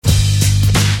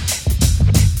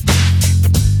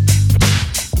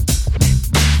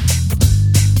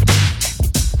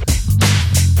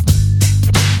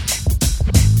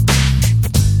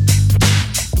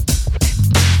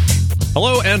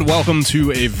welcome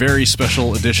to a very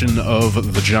special edition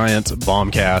of the Giant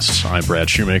Bombcast. I'm Brad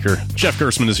Shoemaker. Jeff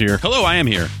Gerstmann is here. Hello, I am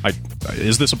here.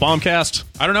 Is this a Bombcast?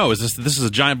 I don't know. This is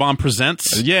a Giant Bomb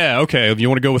Presents? Yeah, okay. You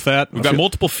want to go with that? We've got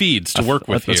multiple feeds to work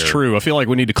with here. That's true. I feel like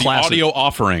we need to class the audio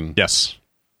offering. Yes.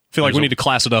 I feel like we need to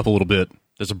class it up a little bit.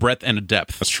 There's a breadth and a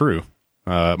depth. That's true.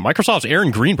 Microsoft's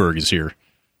Aaron Greenberg is here.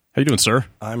 How you doing, sir?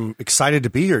 I'm excited to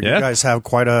be here. Yeah? You guys have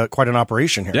quite an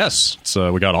operation here. Yes. It's,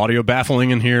 we got audio baffling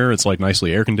in here. It's like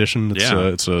nicely air conditioned.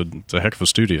 It's a heck of a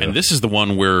studio. And this is the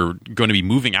one we're going to be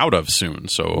moving out of soon.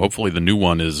 So hopefully the new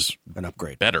one is an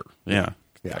upgrade. Better. Yeah.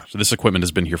 Yeah. So this equipment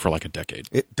has been here for like a decade.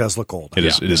 It does look old.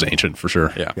 It is ancient for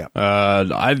sure. Yeah.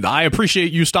 I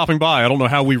appreciate you stopping by. I don't know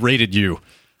how we rated you.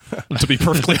 To be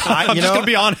perfectly honest, I'm just going to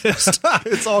be honest.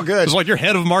 It's all good. It's like you're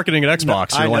head of marketing at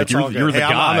Xbox. You're the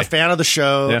guy. I'm a fan of the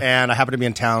show, and I happen to be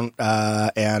in town,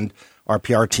 and our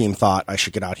PR team thought I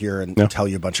should get out here and tell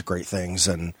you a bunch of great things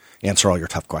and answer all your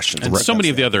tough questions. And so many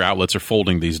of the other outlets are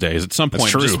folding these days. At some point,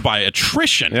 just by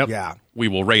attrition, we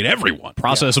will rate everyone.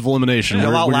 Process of elimination.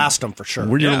 We'll outlast them for sure.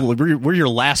 We're your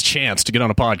last chance to get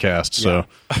on a podcast.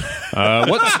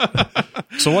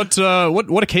 So,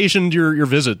 what occasioned your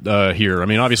visit here? I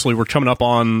mean, obviously, we're coming up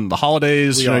on the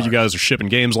holidays. You guys are shipping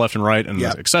games left and right, and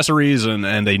accessories, and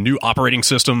a new operating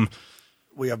system.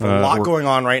 We have a lot going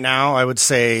on right now. I would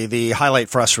say the highlight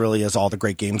for us really is all the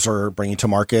great games we're bringing to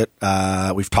market.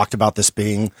 We've talked about this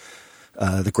being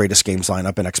the greatest games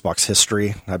lineup in Xbox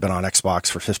history. I've been on Xbox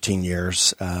for 15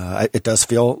 years. It does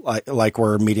feel like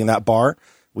we're meeting that bar.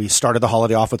 We started the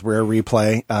holiday off with Rare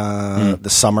Replay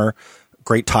this summer.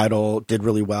 Great title, did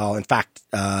really well. In fact,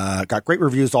 got great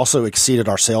reviews, also exceeded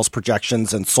our sales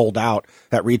projections and sold out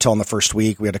at retail in the first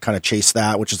week. We had to kind of chase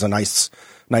that, which is a nice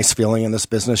feeling in this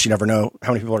business. You never know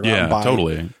how many people are going to buy.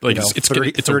 Totally. Like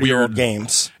it's a weird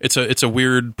games. It's a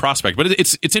weird prospect, but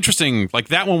it's interesting. Like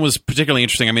that one was particularly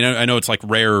interesting. I mean, I know it's like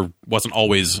Rare wasn't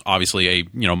always obviously a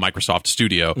Microsoft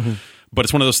studio, but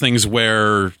it's one of those things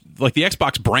where like the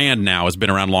Xbox brand now has been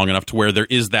around long enough to where there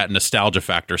is that nostalgia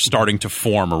factor starting to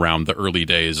form around the early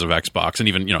days of Xbox, and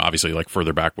even obviously like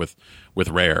further back with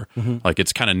Rare. Like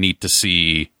it's kind of neat to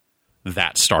see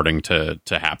that starting to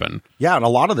happen. Yeah, and a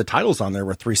lot of the titles on there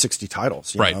were 360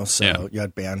 titles, you know? So you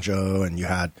had Banjo and you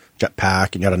had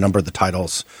Jetpack and you had a number of the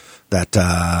titles that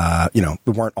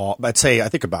weren't all. I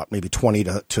think about maybe 20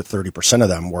 to 30% of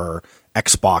them were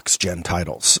Xbox gen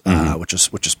titles, which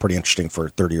is pretty interesting for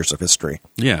 30 years of history.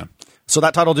 Yeah. So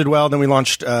that title did well. Then we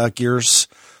launched Gears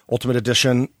Ultimate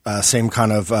Edition, same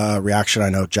kind of reaction. I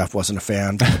know Jeff wasn't a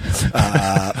fan,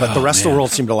 but the rest of the world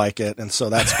seemed to like it, and so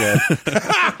that's good.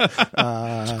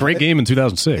 It's a great game in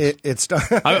 2006. It's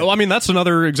I mean, that's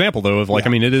another example, though, of like, I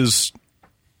mean, it is,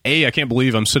 A, I can't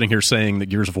believe I'm sitting here saying that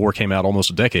Gears of War came out almost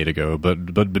a decade ago,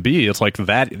 but B, it's like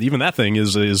that, even that thing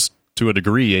is to a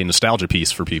degree a nostalgia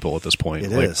piece for people at this point.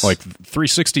 It is. Like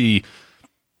 360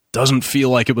 doesn't feel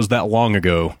like it was that long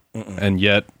ago, and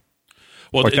yet,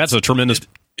 that's a tremendous.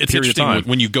 It's interesting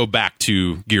when you go back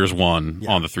to Gears 1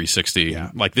 on the 360,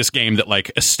 like this game that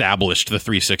like established the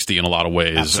 360 in a lot of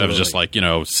ways. Absolutely. It was just like,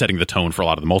 setting the tone for a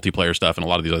lot of the multiplayer stuff and a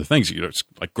lot of these other things,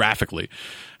 like graphically.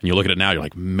 And you look at it now, you're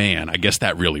like, man, I guess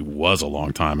that really was a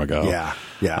long time ago.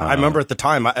 Yeah. I remember at the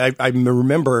time, I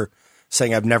remember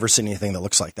saying I've never seen anything that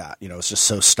looks like that. It's just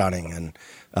so stunning. And,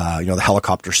 the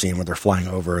helicopter scene where they're flying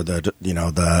over,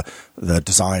 the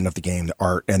design of the game, the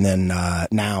art. And then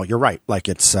now you're right. Like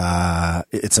it's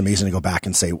amazing to go back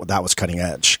and say, well, that was cutting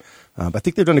edge. But I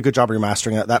think they've done a good job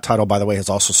remastering it. That title, by the way, has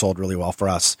also sold really well for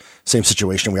us. Same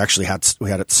situation. We actually had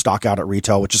it stock out at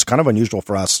retail, which is kind of unusual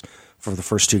for us for the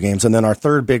first two games. And then our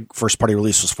third big first party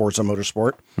release was Forza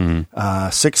Motorsport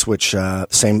 6, which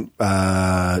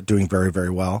doing very, very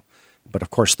well. But of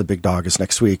course, the big dog is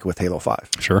next week with Halo 5.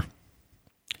 Sure.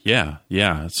 Yeah.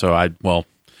 So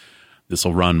this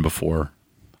will run before.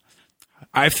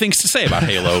 I have things to say about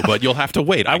Halo, but you'll have to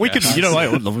wait. We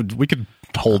could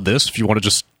hold this if you want to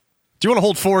just. Do you want to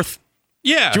hold forth?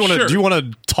 Yeah. Do you want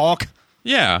to talk?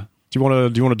 Yeah. Do you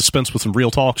want to dispense with some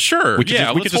real talk? Sure. We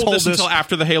could just hold this until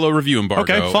after the Halo review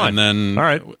embargo. Okay, fine. And then all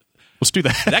right, let's do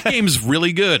that. That game's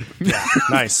really good. Yeah.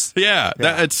 Nice.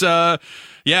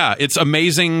 It's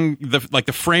amazing.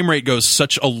 The frame rate goes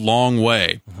such a long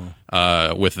way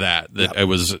with that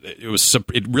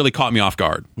it really caught me off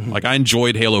guard. Like I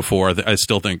enjoyed Halo 4. I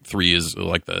still think 3 is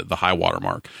like the high water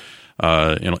mark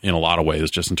in a lot of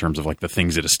ways, just in terms of like the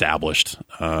things it established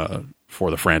for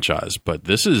the franchise. But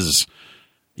this is.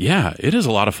 Yeah, it is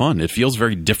a lot of fun. It feels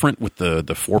very different with the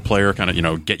 4-player kind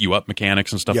of get you up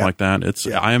mechanics and stuff like that.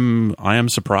 I am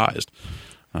surprised.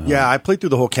 Yeah, I played through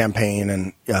the whole campaign,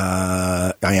 and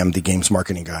I am the games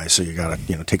marketing guy, so you got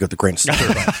to take it with a grain of salt.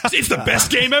 It's the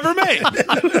best game ever made.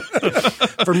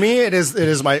 For me, it is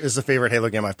the favorite Halo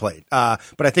game I've played.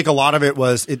 But I think a lot of it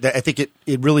was. I think it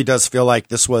really does feel like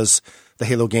this was the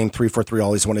Halo game 343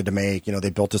 always wanted to make. They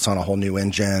built this on a whole new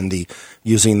engine,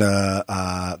 using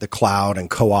the cloud and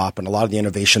co-op, and a lot of the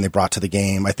innovation they brought to the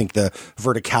game. I think the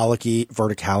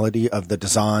verticality of the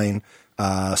design.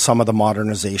 Some of the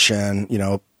modernization,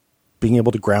 being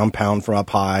able to ground pound from up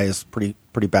high is pretty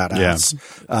badass.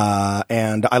 Yeah.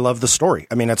 And I love the story.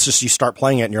 I mean, it's just you start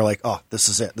playing it and you're like, oh, this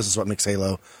is it. This is what makes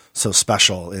Halo so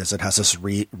special. Is it has this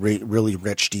really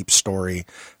rich, deep story.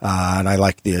 And I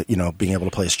like the being able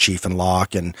to play as Chief and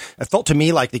Locke. And it felt to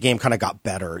me like the game kind of got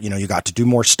better. You got to do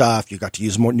more stuff. You got to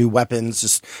use more new weapons.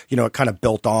 Just it kind of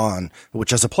built on.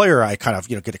 Which as a player, I kind of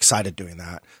get excited doing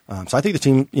that. So I think the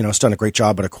team has done a great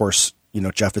job. But of course.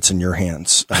 Jeff, it's in your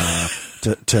hands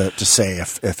to say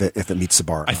if it meets the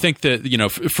bar. I think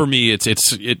that for me, it's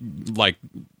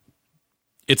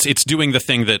doing the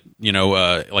thing that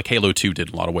like Halo 2 did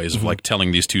in a lot of ways of like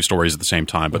telling these two stories at the same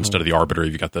time, but instead of the Arbiter,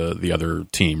 you got the other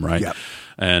team, right? Yep.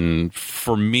 And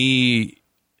for me.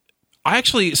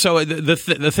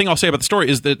 The thing I'll say about the story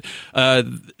is that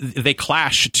they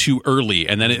clash too early,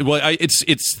 and then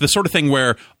it's the sort of thing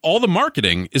where all the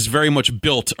marketing is very much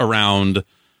built around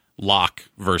Locke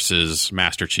versus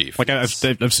Master Chief. Like I've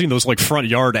seen those like front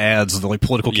yard ads, the like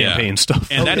political campaign stuff,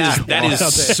 and that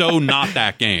is so not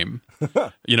that game.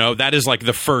 That is like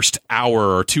the first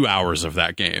hour or 2 hours of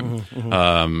that game.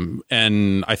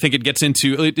 And I think it gets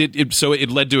into it. So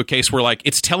it led to a case where like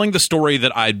it's telling the story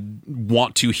that I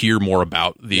want to hear more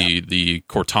about the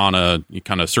Cortana. You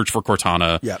kind of search for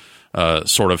Cortana,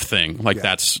 sort of thing. Like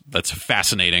that's a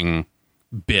fascinating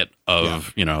bit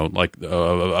of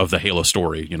of the Halo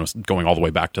story, going all the way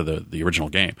back to the original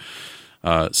game.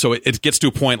 So it gets to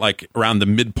a point like around the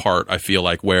mid part, I feel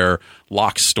like, where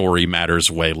Locke's story matters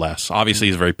way less. Obviously,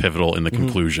 he's very pivotal in the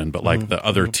conclusion, but like the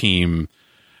other team,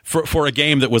 for a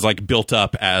game that was like built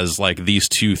up as like these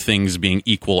two things being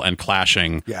equal and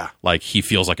clashing, like he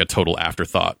feels like a total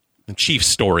afterthought. Chief's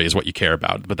story is what you care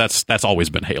about, but that's always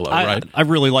been Halo, right? I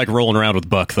really like rolling around with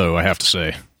Buck, though, I have to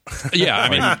say. Yeah,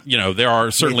 I mean, there are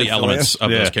certainly elements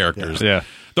of those characters. Yeah.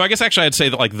 Though I guess actually I'd say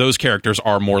that like those characters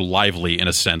are more lively in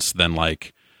a sense than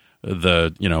like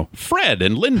the Fred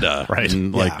and Linda, right?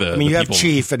 And, like the you have people.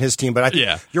 Chief and his team, but I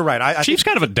think you're right. I Chief's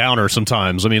kind of a downer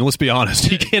sometimes. I mean, let's be honest.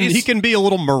 He can be a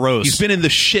little morose. He's been in the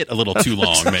shit a little too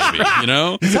long, maybe.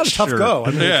 He's had a tough go. I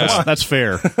mean, that's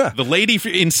fair. The lady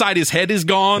inside his head is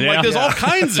gone. Like there's all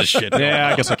kinds of shit.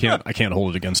 I guess I can't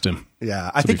hold it against him.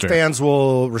 Yeah, I think fans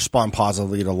will respond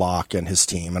positively to Locke and his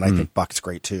team, and I think Buck's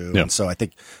great too. And so I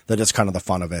think that is kind of the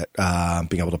fun of it,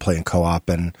 being able to play in co-op.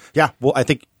 And I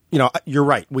think you're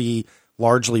right. We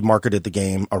largely marketed the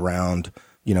game around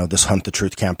this Hunt the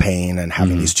Truth campaign and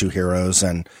having these two heroes,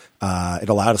 and it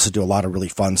allowed us to do a lot of really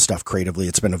fun stuff creatively.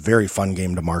 It's been a very fun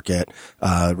game to market.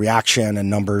 Reaction and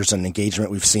numbers and engagement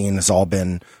we've seen has all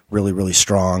been really, really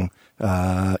strong.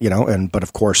 But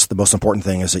of course, the most important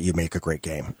thing is that you make a great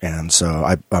game, and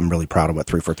so I'm really proud of what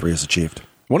 343 has achieved.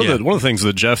 One of the things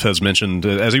that Jeff has mentioned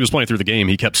as he was playing through the game,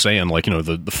 he kept saying like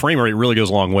the frame rate really goes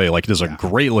a long way. Like it is a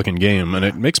great looking game, and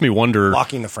it makes me wonder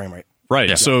locking the frame rate. Right.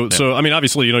 Yeah. So I mean,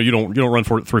 obviously, you don't run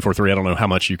 343. I don't know how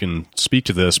much you can speak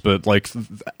to this, but like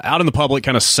out in the public,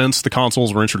 kind of since the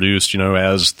consoles were introduced,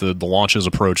 as the launches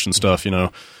approached and stuff,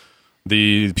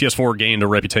 the PS4 gained a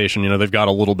reputation. They've got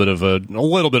a little bit of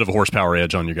a horsepower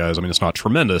edge on you guys. I mean, it's not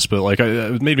tremendous, but like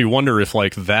it made me wonder if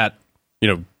like that,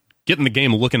 getting the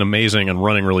game looking amazing and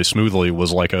running really smoothly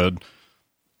was like a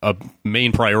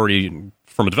main priority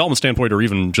from a development standpoint, or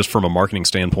even just from a marketing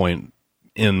standpoint,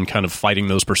 in kind of fighting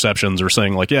those perceptions, or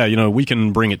saying like, we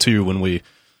can bring it to when we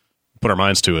put our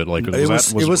minds to it. Like it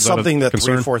was something that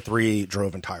 343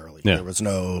 drove entirely. Yeah. There was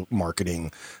no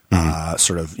marketing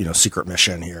sort of secret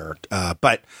mission here.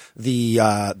 But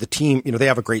the team, they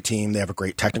have a great team. They have a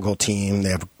great technical team.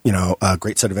 They have a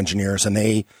great set of engineers, and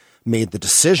they made the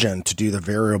decision to do the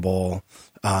variable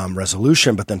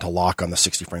resolution, but then to lock on the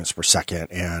 60 frames per second.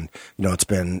 And, it's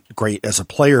been great as a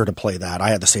player to play that. I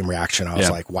had the same reaction. I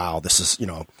was like, wow, this is,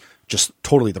 just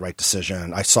totally the right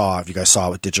decision. If you guys saw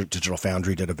what Digital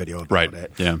Foundry did a video about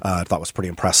it. Yeah. I thought it was pretty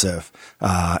impressive.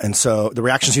 And so the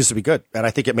reaction seems to be good. And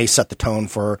I think it may set the tone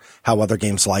for how other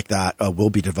games like that will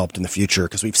be developed in the future,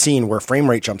 because we've seen where frame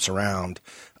rate jumps around.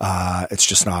 It's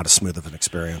just not as smooth of an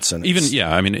experience. And even,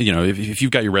 I mean, if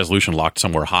you've got your resolution locked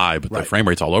somewhere high, but the frame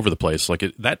rate's all over the place, like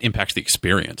that impacts the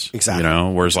experience. Exactly.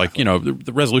 Whereas like,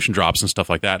 the resolution drops and stuff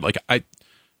like that. Like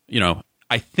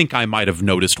I think I might have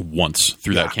noticed once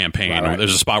through that campaign. Right.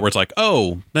 There's a spot where it's like,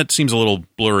 oh, that seems a little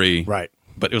blurry. Right.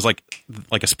 But it was like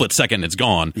a split second, it's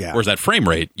gone. Yeah. Whereas that frame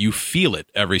rate, you feel it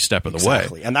every step of the way.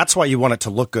 And that's why you want it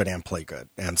to look good and play good.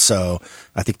 And so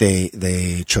I think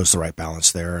they chose the right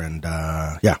balance there. And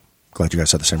glad you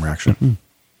guys had the same reaction.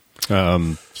 A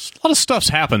lot of stuff's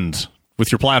happened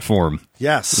with your platform.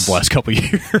 Yes. The last couple of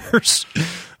years.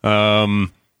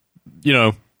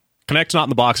 Connect's not in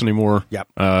the box anymore. Yep.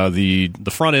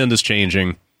 The front end is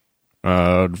changing.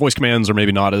 Voice commands are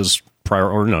maybe not as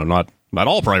not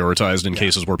all prioritized in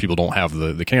cases where people don't have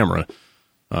the camera.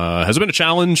 Has it been a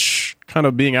challenge kind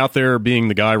of being out there, being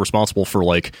the guy responsible for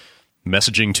like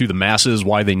messaging to the masses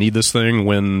why they need this thing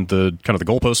when the kind of the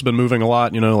goalposts have been moving a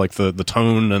lot, like the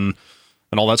tone and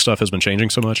all that stuff has been changing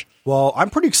so much? Well, I'm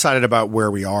pretty excited about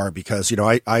where we are because,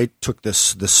 I took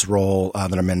this role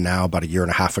that I'm in now about a year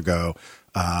and a half ago,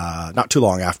 not too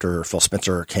long after Phil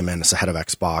Spencer came in as the head of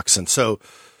Xbox. And so,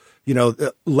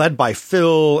 led by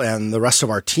Phil and the rest of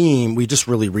our team, we just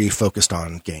really refocused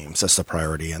on games as the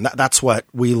priority. And that's what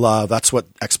we love. That's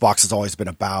what Xbox has always been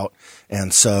about.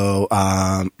 And so,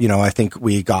 I think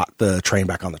we got the train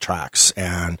back on the tracks.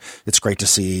 And it's great to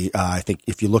see. I think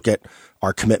if you look at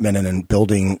our commitment in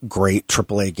building great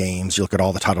AAA games, you look at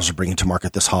all the titles we're bringing to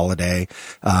market this holiday,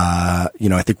 I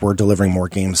think we're delivering more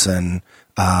games than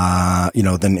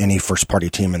any first party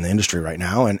team in the industry right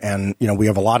now. And we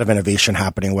have a lot of innovation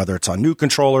happening, whether it's on new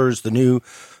controllers, the new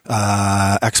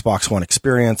Xbox One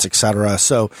experience, et cetera.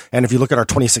 So, and if you look at our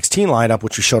 2016 lineup,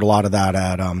 which we showed a lot of that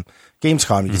at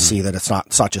Gamescom, you can see that it's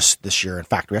not just this year. In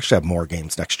fact, we actually have more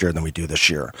games next year than we do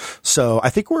this year. So I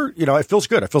think we're, it feels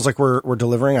good. It feels like we're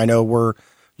delivering. I know we're,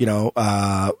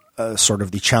 sort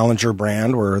of the challenger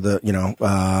brand. We're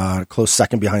the, close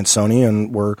second behind Sony,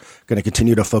 and we're going to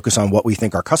continue to focus on what we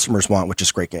think our customers want, which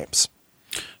is great games.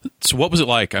 So what was it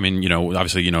like? I mean,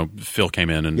 obviously, Phil came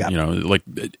in and,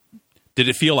 did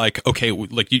it feel like, okay,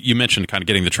 like you mentioned kind of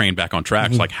getting the train back on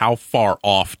tracks, like how far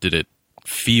off did it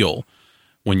feel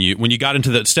when you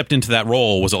stepped into that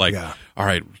role? Was it like, all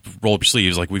right, roll up your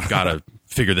sleeves, like we've got to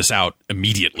figure this out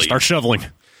immediately. Start shoveling.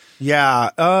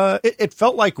 Yeah, it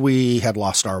felt like we had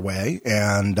lost our way,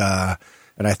 and I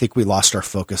think we lost our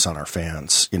focus on our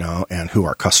fans, and who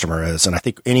our customer is. And I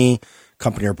think any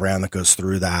company or brand that goes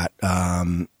through that,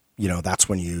 that's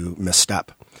when you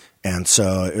misstep. And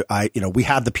so we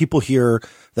had the people here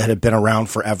that had been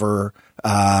around forever.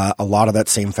 A lot of that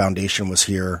same foundation was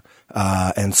here.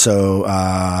 And so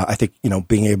I think,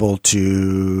 being able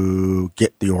to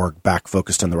get the org back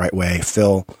focused in the right way,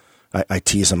 Phil, I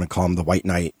tease him and call him the White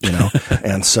Knight,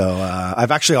 and so I've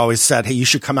actually always said, hey, you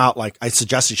should come out, like I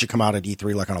suggest you should come out at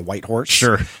E3 like on a white horse.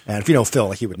 Sure. And if Phil,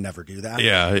 like he would never do that.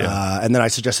 Yeah. And then I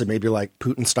suggested maybe like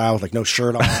Putin style with like no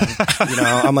shirt on.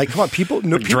 I'm like, come on, people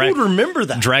would remember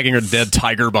that. Dragging a dead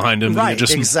tiger behind him, right?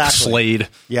 Just exactly. slayed.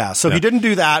 Yeah. So he didn't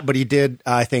do that, but he did,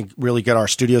 I think, really get our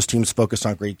studios teams focused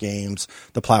on great games,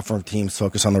 the platform teams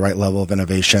focused on the right level of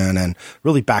innovation, and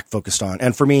really back focused on.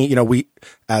 And for me, we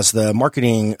as the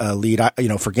marketing lead,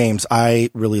 for games,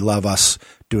 I really love us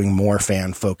doing more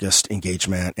fan-focused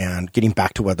engagement and getting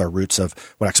back to what our roots of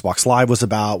what Xbox Live was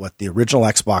about, what the original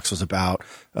Xbox was about,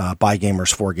 by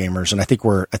gamers, for gamers. And I think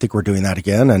we're doing that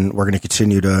again, and we're going to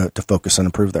continue to focus and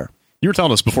improve there. You were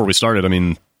telling us before we started, I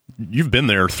mean, you've been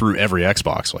there through every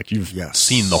Xbox. Like you've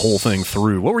seen the whole thing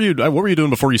through. What were you doing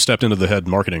before you stepped into the head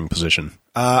marketing position?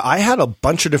 I had a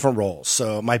bunch of different roles.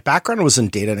 So my background was in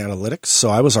data and analytics. So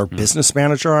I was our business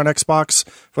manager on Xbox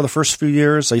for the first few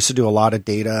years. I used to do a lot of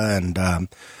data and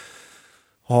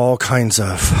all kinds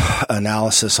of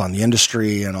analysis on the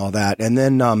industry and all that. And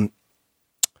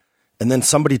then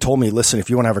somebody told me, listen, if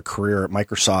you want to have a career at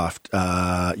Microsoft,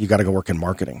 you got to go work in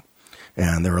marketing.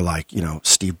 And they were like,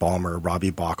 Steve Ballmer,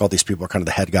 Robbie Bach, all these people are kind of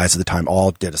the head guys at the time,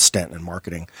 all did a stint in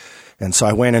marketing. And so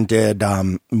I went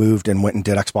and moved and went and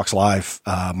did Xbox Live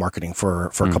marketing for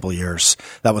a couple of years.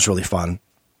 That was really fun.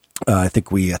 I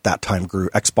think we, at that time, grew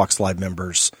Xbox Live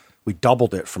members. We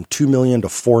doubled it from 2 million to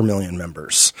 4 million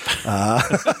members.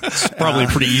 It's probably a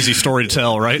pretty easy story to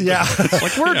tell, right? Yeah.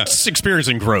 Like we're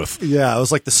experiencing growth. Yeah, it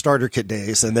was like the starter kit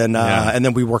days. And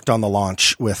then we worked on the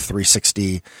launch with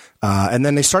 360. And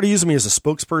then they started using me as a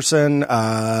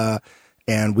spokesperson.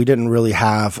 And we didn't really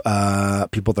have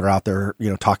people that are out there,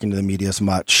 talking to the media as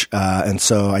much. And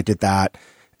so I did that.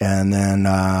 And then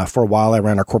for a while, I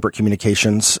ran our corporate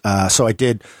communications. So I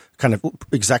did kind of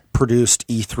exec produced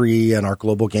E3 and our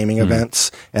global gaming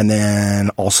events, and then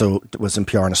also was in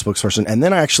PR and a spokesperson. And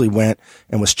then I actually went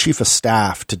and was chief of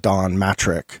staff to Don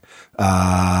Matrick,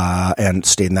 and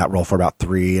stayed in that role for about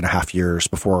 3.5 years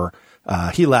before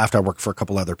he left. I worked for a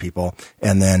couple other people,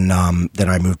 and then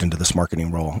I moved into this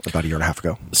marketing role about a year and a half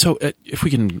ago. So if we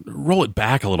can roll it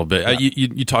back a little bit,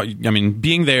 you talk. I mean,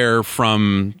 being there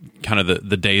from kind of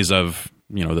the days of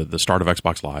the start of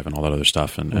Xbox Live and all that other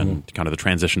stuff, and kind of the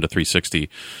transition to 360.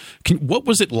 What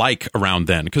was it like around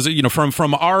then? Because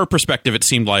from our perspective, it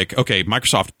seemed like, okay,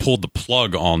 Microsoft pulled the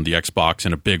plug on the Xbox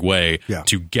in a big way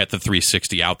to get the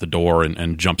 360 out the door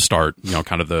and jumpstart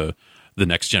kind of the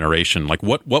next generation. Like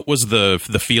what was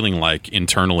the feeling like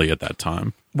internally at that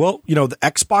time? Well, the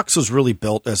Xbox was really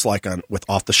built as with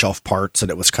off-the-shelf parts, and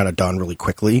it was kind of done really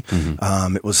quickly.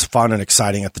 It was fun and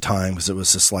exciting at the time because it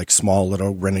was this small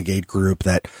little renegade group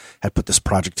that had put this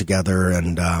project together.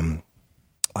 And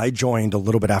I joined a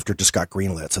little bit after it just got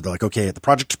greenlit. So they're like, okay, the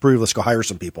project's approved, let's go hire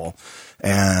some people.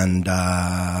 And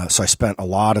so I spent a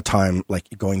lot of time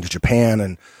going to Japan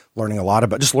and learning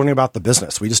about the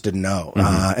business. We just didn't know.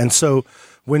 And so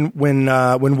when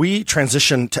we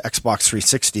transitioned to Xbox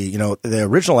 360, the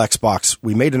original Xbox,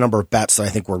 we made a number of bets that I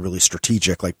think were really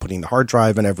strategic, like putting the hard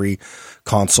drive in every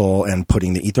console and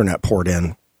putting the Ethernet port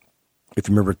in. If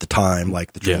you remember at the time, the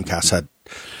Dreamcast had,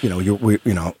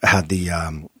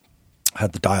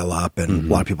 had the dial-up, and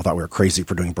a lot of people thought we were crazy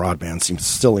for doing broadband. Seems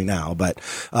silly now, but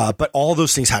all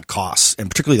those things had costs, and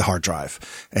particularly the hard drive.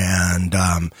 And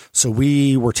so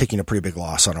we were taking a pretty big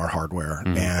loss on our hardware.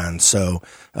 And so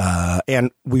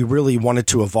and we really wanted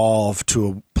to evolve to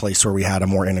a place where we had a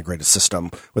more integrated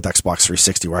system with Xbox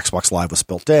 360, where Xbox Live was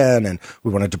built in, and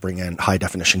we wanted to bring in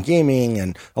high-definition gaming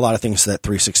and a lot of things that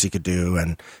 360 could do.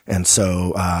 And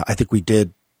so I think we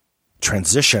did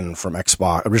transition from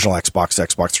original Xbox to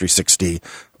Xbox 360,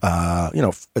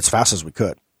 as fast as we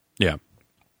could. Yeah.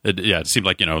 It seemed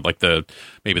like,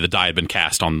 maybe the die had been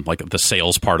cast on the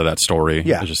sales part of that story.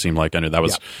 Yeah. It just seemed like, I knew that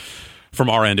was from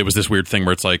our end. It was this weird thing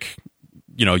where it's like,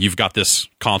 you've got this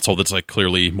console that's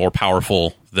clearly more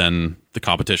powerful than the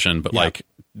competition, but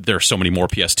there are so many more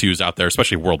PS2s out there,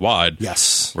 especially worldwide.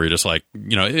 Yes. Where you're just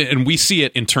and we see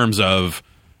it in terms of,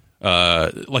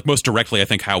 most directly, I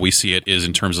think how we see it is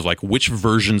in terms of which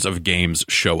versions of games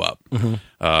show up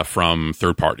from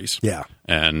third parties. Yeah.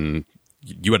 And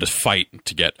you had to fight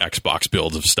to get Xbox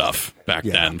builds of stuff back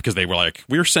then because they were like,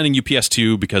 we're sending you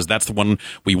PS2 because that's the one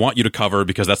we want you to cover,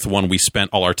 because that's the one we spent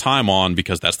all our time on,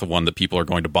 because that's the one that people are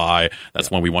going to buy. That's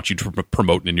the one we want you to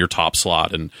promote in your top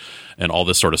slot and all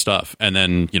this sort of stuff. And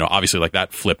then, obviously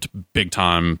that flipped big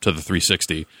time to the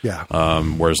 360. Yeah.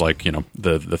 Whereas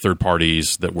the third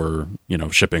parties that were,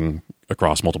 shipping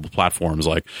across multiple platforms,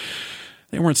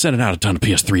 they weren't sending out a ton of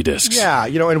PS3 discs. Yeah,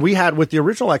 and we had with the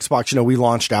original Xbox, we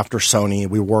launched after Sony.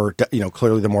 We were,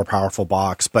 clearly the more powerful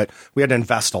box, but we had to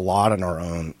invest a lot in our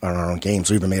own games.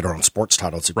 We even made our own sports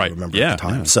titles, if you remember at the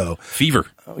time. Yeah. So Fever.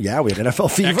 Yeah, we had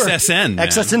NFL Fever. XSN.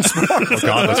 XSN Sports. Oh,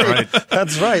 God, that's right.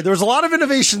 That's right. There was a lot of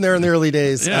innovation there in the early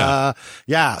days.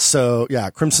 Yeah. So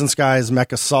Crimson Skies,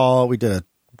 Mech Assault. We did a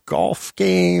golf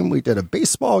game. We did a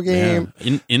baseball game.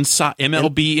 Yeah. Inside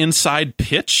MLB Inside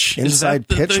Pitch. Inside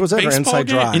Pitch was it, or Inside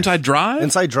Drive? Inside Drive.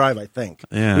 Inside Drive, I think.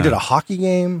 Yeah. We did a hockey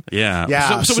game. Yeah.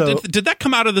 Yeah. So did that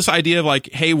come out of this idea of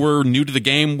hey, we're new to the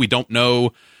game. We don't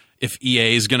know if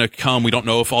EA is going to come. We don't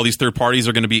know if all these third parties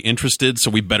are going to be interested,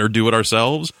 so we better do it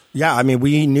ourselves. Yeah, I mean,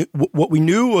 we knew what we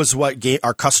knew was what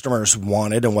our customers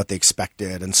wanted and what they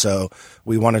expected, and so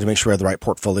we wanted to make sure we had the right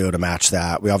portfolio to match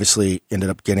that. We obviously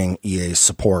ended up getting EA's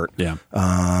support. Yeah.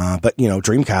 But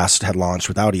Dreamcast had launched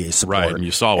without EA's support. Right, and you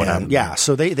saw what happened. Yeah,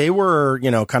 so they were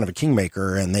kind of a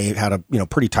kingmaker, and they had a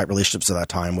pretty tight relationships at that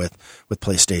time with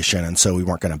PlayStation, and so we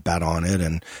weren't going to bet on it.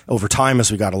 And over time,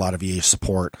 as we got a lot of EA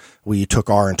support, we took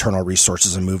our internal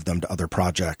resources and moved them to other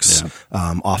projects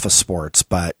off of sports.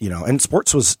 But and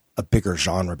sports was a bigger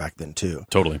genre back then too.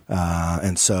 Totally.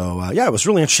 And so it was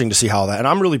really interesting to see how that. And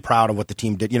I'm really proud of what the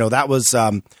team did. That was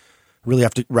really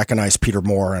have to recognize Peter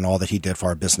Moore and all that he did for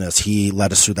our business. He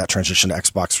led us through that transition to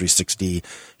Xbox 360.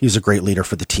 He was a great leader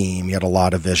for the team. He had a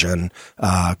lot of vision.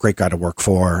 Great guy to work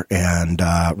for, and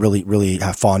really, really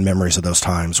have fond memories of those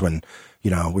times when.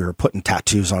 We were putting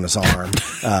tattoos on his arm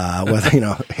with,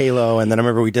 Halo. And then I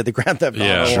remember we did the Grand Theft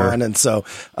Auto one. And so,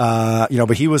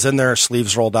 but he was in there,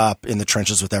 sleeves rolled up in the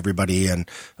trenches with everybody. And,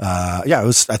 it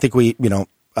was, I think we,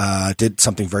 did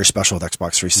something very special with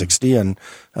Xbox 360. And,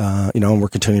 we're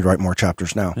continuing to write more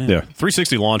chapters now. Yeah.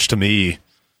 360 launch to me,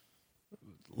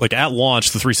 at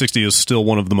launch, the 360 is still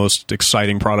one of the most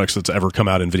exciting products that's ever come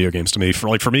out in video games to me.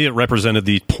 For me, it represented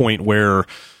the point where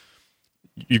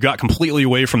you got completely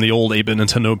away from the old 8-bit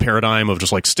Nintendo paradigm of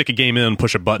just stick a game in,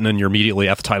 push a button, and you're immediately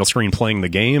at the title screen playing the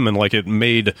game. And it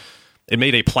made it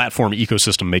made a platform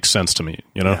ecosystem make sense to me.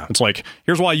 You know, it's like,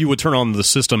 here's why you would turn on the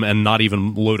system and not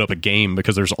even load up a game,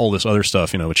 because there's all this other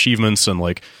stuff, you know, achievements and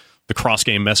like the cross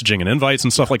game messaging and invites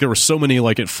and stuff. Like there were so many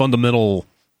like fundamental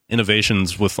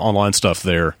innovations with online stuff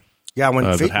there. Yeah, when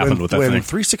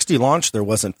 360 launched, there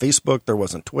wasn't Facebook, there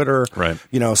wasn't Twitter. Right.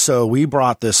 You know, so we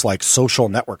brought this like social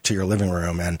network to your living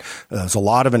room, and there's a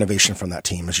lot of innovation from that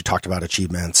team, as you talked about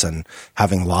achievements and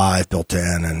having live built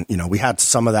in. And, you know, we had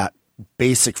some of that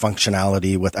basic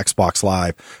functionality with Xbox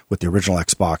Live, with the original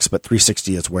Xbox, but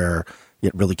 360 is where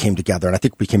it really came together, and I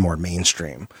think became more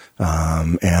mainstream.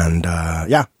 And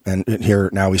here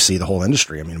now we see the whole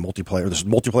industry. I mean, there's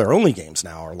multiplayer only games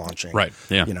now are launching. Right.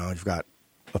 Yeah. You know, you've got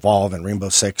Evolve and Rainbow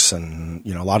Six, and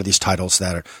you know, a lot of these titles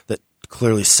that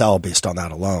clearly sell based on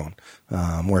that alone.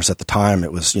 Whereas at the time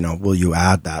it was, you know, will you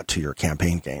add that to your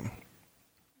campaign game?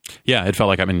 Yeah, it felt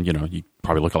like, I mean, you know, you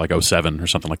probably look at like 07 or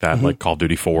something like that, like Call of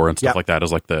Duty 4 and stuff like that,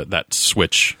 is like that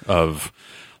switch of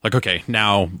like, okay,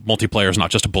 now multiplayer is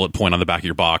not just a bullet point on the back of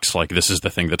your box. Like, this is the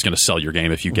thing that's going to sell your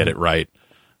game if you get it right.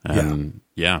 And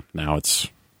now it's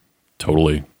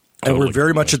totally. And we're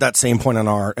very much at that same point in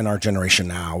our generation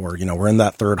now, where, you know, we're in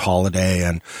that third holiday,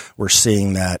 and we're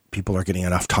seeing that people are getting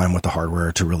enough time with the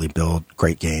hardware to really build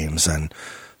great games. And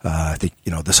I think,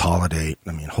 you know, this holiday,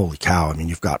 I mean, holy cow! I mean,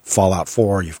 you've got Fallout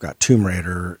 4, you've got Tomb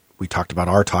Raider. We talked about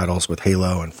our titles with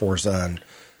Halo and Forza and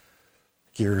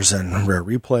Gears and Rare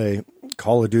Replay,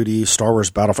 Call of Duty, Star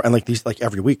Wars Battlefront, and like these, like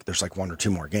every week there's like one or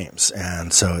two more games,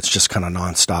 and so it's just kind of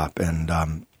nonstop.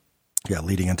 And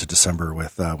leading into December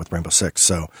with Rainbow Six.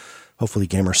 So hopefully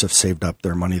gamers have saved up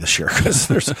their money this year, because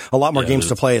there's a lot more games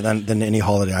to play than any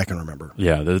holiday I can remember.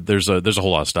 Yeah, there's a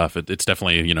whole lot of stuff. It's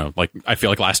definitely, you know, like I feel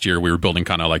like last year we were building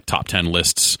kind of like top 10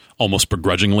 lists almost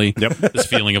begrudgingly. Yep. This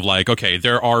feeling of like, okay,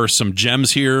 there are some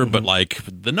gems here, but like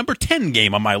the number 10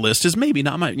 game on my list is maybe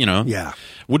not my, you know,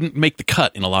 wouldn't make the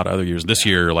cut in a lot of other years. This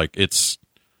year, like it's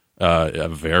a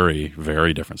very,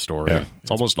 very different story. Yeah. It's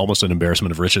almost an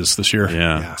embarrassment of riches this year.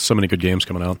 Yeah. So many good games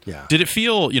coming out. Yeah. Did it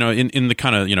feel, you know, in the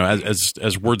kind of, you know,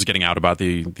 as word's getting out about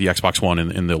the Xbox One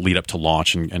in the lead up to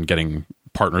launch and getting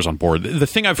partners on board, the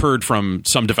thing I've heard from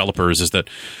some developers is that,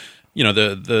 you know,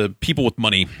 the people with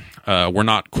money were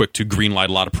not quick to greenlight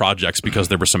a lot of projects because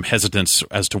there was some hesitance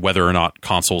as to whether or not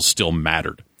consoles still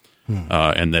mattered.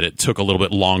 And that it took a little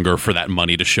bit longer for that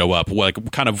money to show up.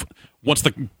 Like, kind of once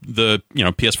the you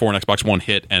know, PS4 and Xbox One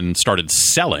hit and started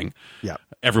selling,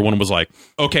 everyone was like,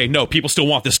 okay, no, people still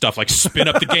want this stuff. Like, spin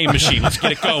up the game machine, let's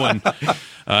get it going.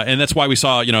 And that's why we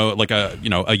saw, you know, like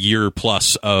a year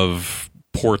plus of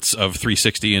ports of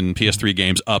 360 and PS3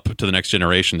 games up to the next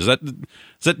generation. Does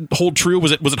that hold true?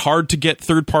 Was it hard to get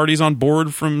third parties on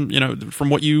board from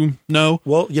what you know?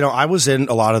 Well, you know, I was in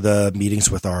a lot of the meetings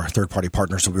with our third party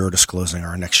partners when we were disclosing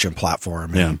our next gen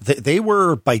platform. And they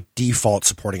were by default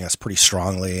supporting us pretty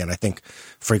strongly. And I think,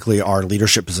 frankly, our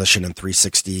leadership position in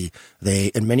 360,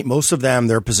 most of them,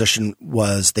 their position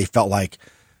was they felt like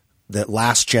that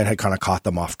last gen had kind of caught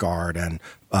them off guard, and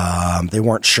they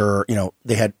weren't sure. You know,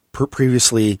 they had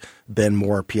previously been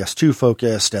more PS2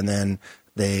 focused, and then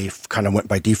they kind of went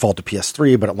by default to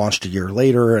PS3, but it launched a year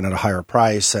later and at a higher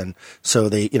price. And so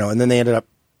they, you know, and then they ended up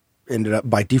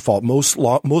by default, most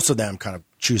of them kind of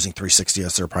choosing 360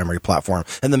 as their primary platform.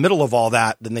 In the middle of all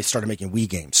that, then they started making Wii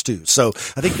games too. So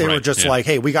I think they were just like,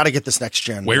 hey, we got to get this next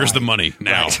gen. Where's the money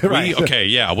now? Right. Okay,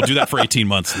 yeah, we'll do that for 18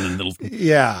 months. And then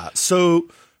So,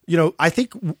 you know, I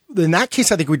think in that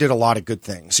case, I think we did a lot of good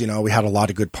things. You know, we had a lot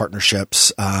of good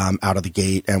partnerships out of the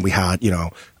gate, and we had, you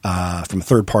know, from a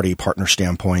third party partner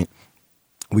standpoint,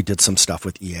 we did some stuff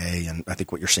with EA, and I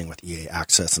think what you're seeing with EA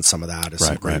Access and some of that is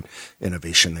some great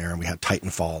innovation there. And we had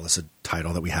Titanfall as a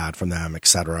title that we had from them, et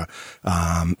cetera.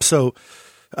 But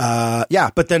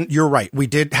then you're right.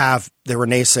 There were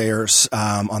naysayers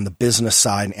on the business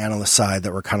side and analyst side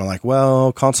that were kind of like,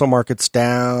 well, console market's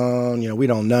down. You know, we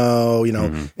don't know. You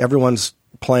know, everyone's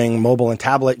playing mobile and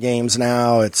tablet games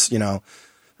now. It's, you know,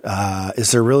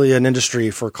 is there really an industry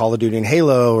for Call of Duty and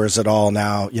Halo, or is it all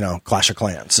now, you know, Clash of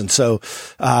Clans? And so,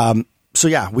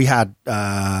 we had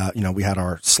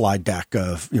our slide deck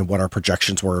of, you know, what our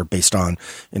projections were based on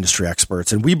industry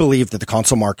experts. And we believe that the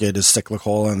console market is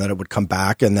cyclical and that it would come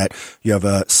back, and that you have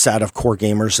a set of core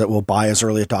gamers that will buy as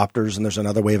early adopters, and there's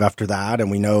another wave after that.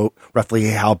 And we know roughly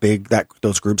how big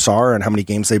those groups are and how many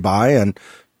games they buy. And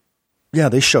yeah,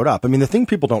 they showed up. I mean, the thing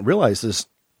people don't realize is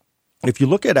if you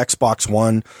look at Xbox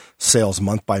One sales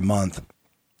month by month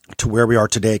to where we are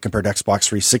today compared to Xbox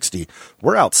 360,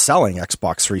 we're outselling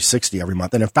Xbox 360 every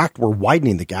month. And in fact, we're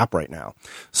widening the gap right now.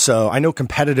 So I know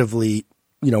competitively,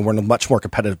 we're in a much more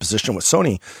competitive position with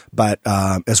Sony. But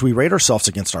as we rate ourselves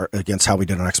against how we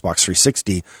did on Xbox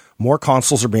 360, more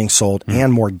consoles are being sold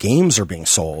and more games are being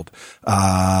sold.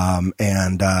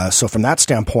 So from that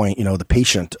standpoint, the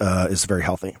patient is very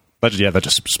healthy. But yeah, that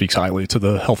just speaks highly to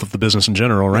the health of the business in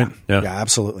general, right? Yeah,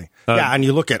 absolutely. And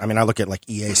you look at, I look at like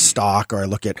EA stock, or I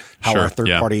look at how our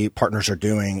third-party partners are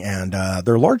doing, and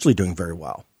they're largely doing very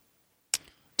well.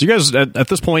 Do you guys, at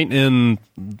this point in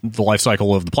the life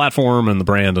cycle of the platform and the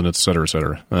brand and et cetera,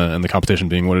 and the competition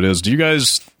being what it is, do you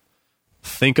guys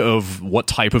think of what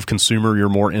type of consumer you're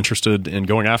more interested in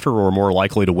going after or more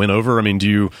likely to win over?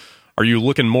 Are you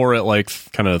looking more at like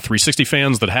kind of 360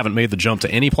 fans that haven't made the jump to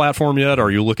any platform yet? Or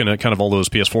are you looking at kind of all those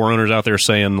PS4 owners out there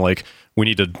saying like we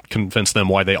need to convince them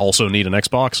why they also need an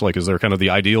Xbox? Like, is there kind of the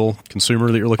ideal consumer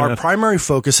that you're looking at? Our primary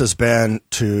focus has been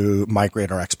to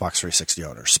migrate our Xbox 360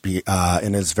 owners,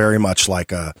 and it's very much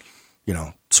like a,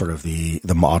 sort of the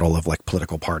model of like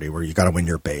political party where you got to win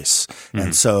your base. Mm-hmm.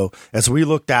 And so as we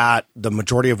looked at the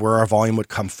majority of where our volume would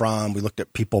come from, we looked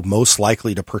at people most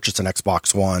likely to purchase an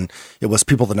Xbox One. It was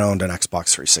people that owned an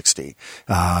Xbox 360.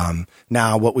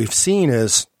 Now what we've seen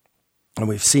is, and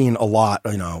we've seen a lot,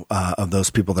 of those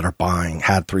people that are buying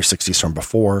had 360s from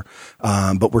before.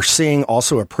 But we're seeing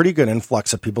also a pretty good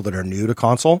influx of people that are new to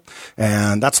console.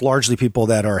 And that's largely people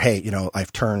that are, hey,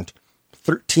 I've turned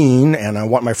 13 and I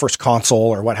want my first console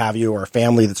or what have you, or a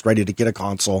family that's ready to get a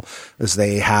console, as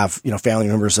they have, family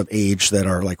members of age that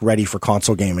are like ready for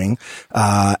console gaming.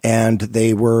 And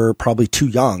they were probably too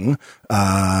young,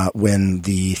 when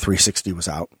the 360 was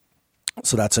out.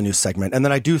 So that's a new segment. And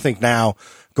then I do think now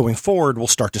going forward, we'll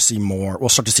start to see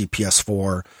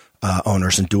PS4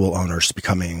 owners and dual owners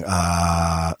becoming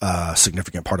a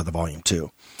significant part of the volume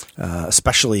too.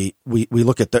 Especially we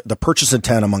look at the purchase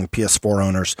intent among PS4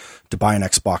 owners to buy an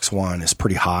Xbox One is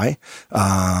pretty high,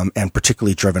 and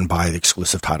particularly driven by the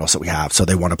exclusive titles that we have. So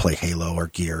they want to play Halo or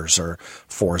Gears or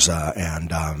Forza,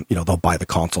 and they'll buy the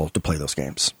console to play those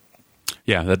games.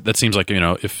 Yeah, that seems like,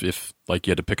 if like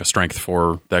you had to pick a strength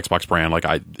for the Xbox brand,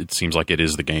 it seems like it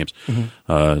is the games.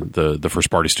 Mm-hmm. The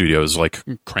first party studios like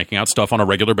cranking out stuff on a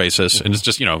regular basis, mm-hmm. and it's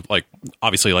just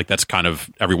obviously like that's kind of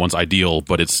everyone's ideal,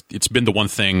 but it's been the one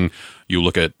thing you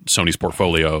look at Sony's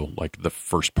portfolio, like the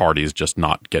first party is just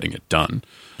not getting it done.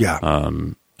 Yeah,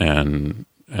 and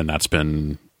that's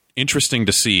been interesting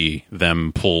to see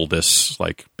them pull this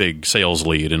like big sales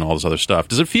lead and all this other stuff.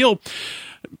 Does it feel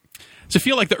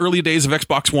like the early days of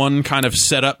Xbox One kind of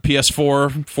set up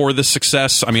PS4 for this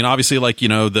success? Obviously, like,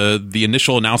 the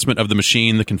initial announcement of the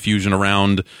machine, the confusion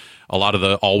around a lot of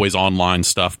the always online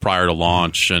stuff prior to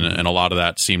launch, and a lot of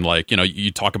that seemed like,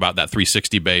 you talk about that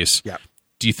 360 base. Yeah.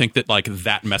 Do you think that like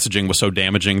that messaging was so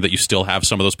damaging that you still have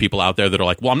some of those people out there that are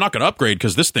like, well, I'm not going to upgrade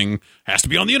because this thing has to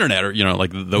be on the internet, or,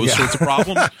 like those sorts of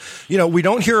problems? We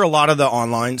don't hear a lot of the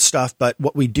online stuff, but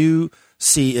what we do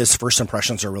see is first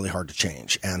impressions are really hard to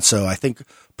change. And so I think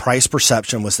price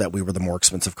perception was that we were the more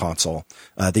expensive console.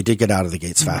 They did get out of the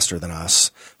gates faster than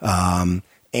us.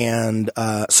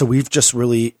 So we've just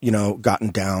really, gotten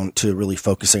down to really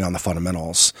focusing on the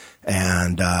fundamentals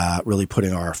and really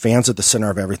putting our fans at the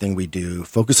center of everything we do,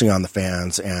 focusing on the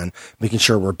fans and making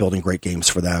sure we're building great games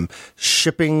for them.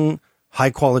 Shipping high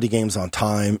quality games on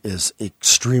time is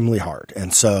extremely hard.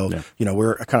 And so,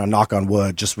 we're kind of, knock on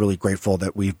wood, just really grateful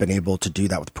that we've been able to do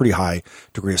that with a pretty high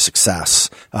degree of success.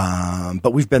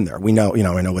 But we've been there. We know,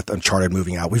 I know with Uncharted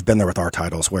moving out, we've been there with our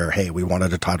titles where, hey, we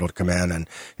wanted a title to come in and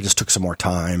it just took some more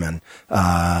time. And,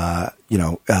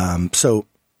 so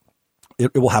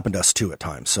it will happen to us too at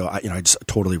times. So I just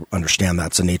totally understand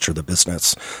that's the nature of the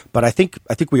business. But I think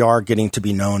we are getting to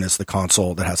be known as the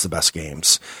console that has the best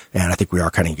games, and I think we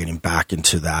are kind of getting back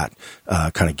into that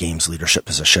kind of games leadership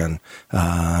position,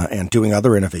 and doing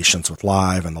other innovations with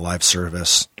live and the live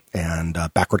service. And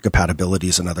backward compatibility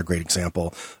is another great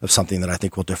example of something that I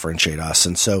think will differentiate us.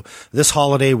 And so this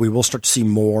holiday, we will start to see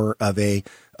more of a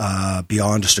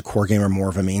beyond just a core gamer, more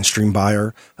of a mainstream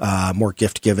buyer, more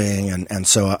gift giving. And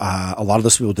so a lot of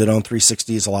those people did own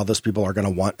 360s. A lot of those people are going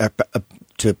to want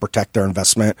to protect their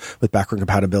investment with backward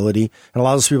compatibility. And a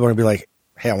lot of those people are going to be like,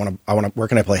 hey, I want to, where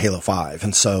can I play Halo 5?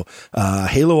 And so,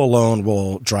 Halo alone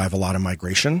will drive a lot of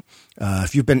migration.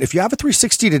 If you have a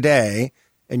 360 today,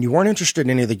 and you weren't interested in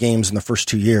any of the games in the first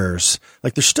 2 years,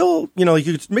 like there's still, you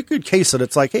could make a good case that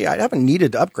it's like, hey, I haven't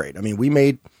needed to upgrade. We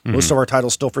made most of our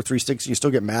titles still for 360. You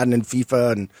still get Madden and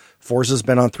FIFA, and Forza's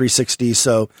been on 360.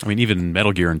 So even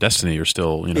Metal Gear and Destiny are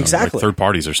still, exactly. Like third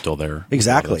parties are still there.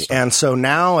 Exactly. And so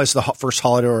now as the first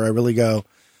holiday where I really go,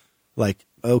 like,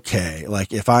 okay,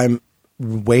 like if I'm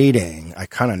waiting,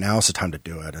 now is the time to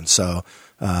do it. And so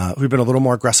we've been a little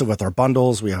more aggressive with our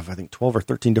bundles. We have, I think, 12 or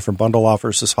 13 different bundle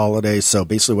offers this holiday. So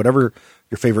basically, whatever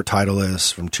your favorite title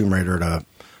is, from Tomb Raider to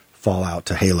Fallout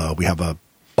to Halo, we have a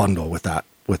bundle with that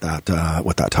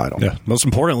title. Yeah. Most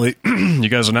importantly, you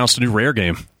guys announced a new Rare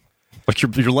game. Like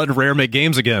you're letting Rare make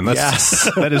games again. Yes.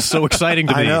 That is so exciting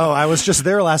to me. I know. I was just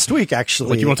there last week, actually.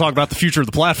 Like, you want to talk about the future of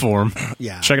the platform?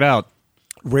 Yeah. Check it out.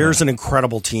 Rare's an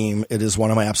incredible team. It is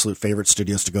one of my absolute favorite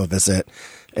studios to go visit.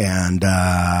 And,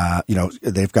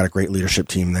 they've got a great leadership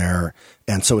team there.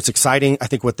 And so it's exciting. I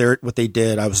think what they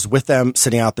did, I was with them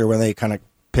sitting out there when they kind of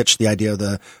pitched the idea of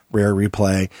the Rare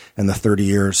Replay and the 30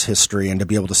 years history, and to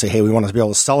be able to say, hey, we want to be able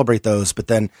to celebrate those, but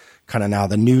then kind of now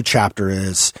the new chapter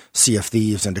is Sea of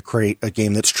Thieves, and to create a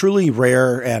game that's truly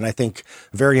Rare and I think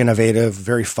very innovative,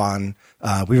 very fun.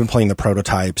 We've been playing the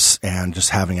prototypes and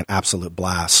just having an absolute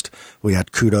blast. We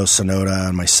had Kudo, Sonoda,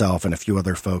 and myself and a few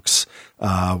other folks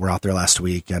were out there last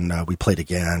week, and we played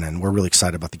again, and we're really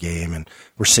excited about the game, and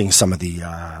we're seeing some of the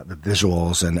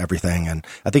visuals and everything, and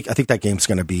I think that game's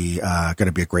going to be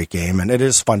a great game, and it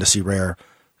is fun to see Rare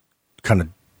kind of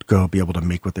be able to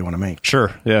make what they want to make.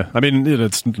 Sure, yeah. I mean,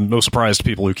 it's no surprise to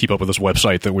people who keep up with this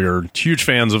website that we are huge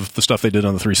fans of the stuff they did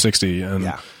on the 360,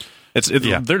 and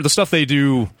the stuff they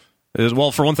do.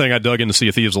 Well, for one thing, I dug into Sea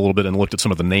of Thieves a little bit and looked at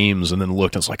some of the names, and then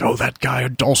looked and it's like, oh, that guy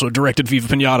also directed Viva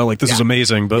Pinata. Like, this is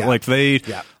amazing. But a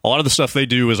lot of the stuff they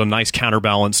do is a nice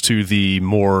counterbalance to the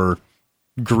more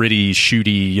gritty,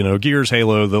 shooty, Gears,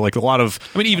 Halo. A lot of,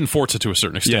 I mean, even Forza to a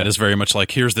certain extent is very much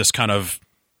like, here's this kind of,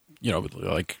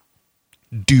 like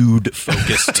dude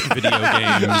focused video games.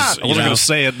 I wasn't going to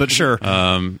say it, but sure.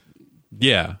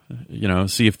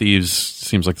 Sea of Thieves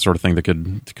seems like the sort of thing that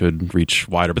could reach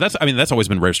wider. But that's always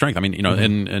been Rare's strength. I mean,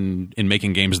 in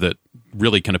making games that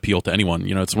really can appeal to anyone.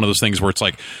 It's one of those things where it's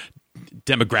like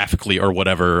demographically or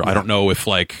whatever. Yeah. I don't know if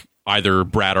like either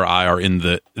Brad or I are in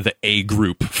the A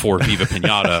group for Viva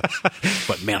Pinata,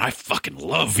 but man, I fucking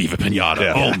love Viva Pinata.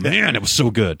 Yeah. Oh man, it was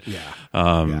so good.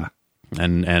 Yeah.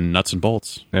 And Nuts and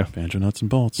Bolts. Yeah. Banjo Nuts and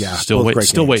Bolts. Yeah. Still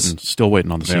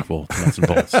waiting on the sequel to Nuts and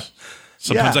Bolts.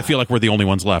 Sometimes I feel like we're the only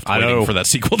ones left waiting for that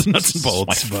sequel to Nuts and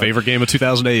Bolts. My favorite game of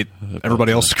 2008.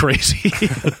 Everybody else is crazy.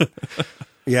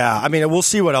 Yeah, I mean, we'll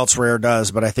see what else Rare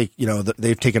does, but I think,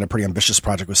 they've taken a pretty ambitious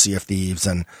project with Sea of Thieves,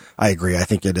 and I agree. I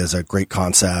think it is a great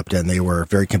concept, and they were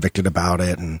very convicted about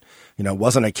it, and, it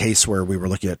wasn't a case where we were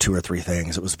looking at two or three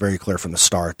things. It was very clear from the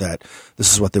start that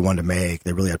this is what they wanted to make.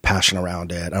 They really had passion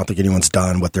around it. I don't think anyone's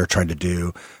done what they're trying to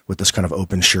do with this kind of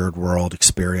open shared world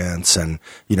experience, and,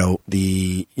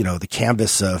 the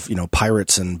canvas of,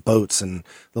 pirates and boats and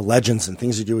the legends and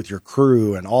things you do with your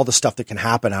crew and all the stuff that can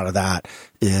happen out of that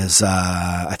is,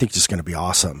 I think, just going to be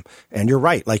awesome. And you're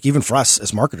right. Like, even for us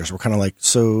as marketers, we're kind of like,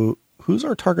 so who's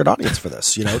our target audience for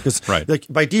this? Because right. Like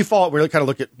by default, we really kind of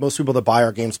look at most people that buy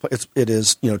our games. It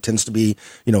is tends to be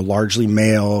largely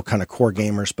male kind of core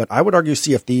gamers. But I would argue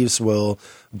Sea of Thieves will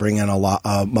bring in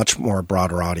a much more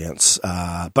broader audience,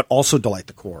 but also delight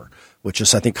the core, which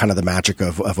is I think kind of the magic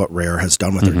of what Rare has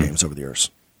done with their games over the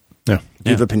years. Yeah,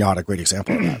 Viva Pinata, great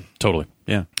example of that. Totally.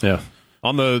 Yeah.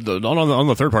 On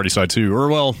the third party side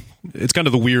too, it's kind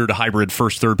of the weird hybrid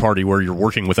first third party where you're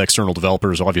working with external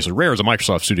developers. Obviously, Rare is a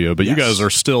Microsoft studio, but you guys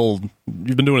are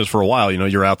you've been doing this for a while.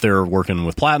 You're out there working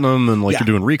with Platinum, and you're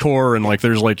doing Recore, and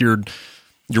there's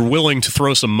you're willing to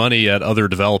throw some money at other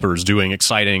developers doing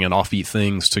exciting and offbeat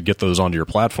things to get those onto your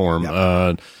platform.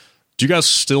 Do you guys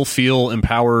still feel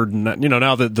empowered?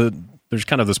 Now that there's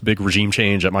kind of this big regime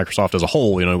change at Microsoft as a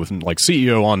whole. With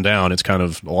CEO on down, it's kind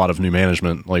of a lot of new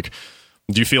management.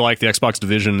 Do you feel like the Xbox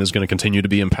division is going to continue to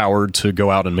be empowered to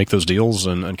go out and make those deals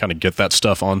and kind of get that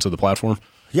stuff onto the platform?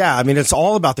 Yeah, I mean, it's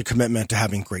all about the commitment to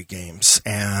having great games.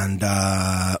 And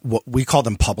what we call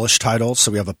them published titles.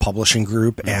 So we have a publishing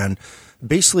group. And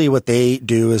basically what they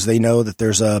do is they know that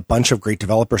there's a bunch of great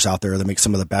developers out there that make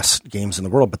some of the best games in the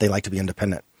world, but they like to be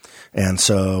independent. And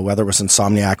so whether it was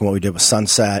Insomniac and what we did with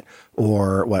Sunset,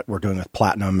 or what we're doing with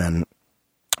Platinum and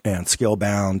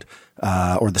Scalebound,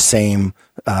 or the same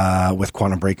with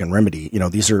Quantum Break and Remedy.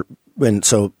 These are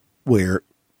we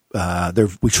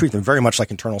treat them very much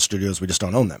like internal studios. We just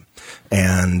don't own them,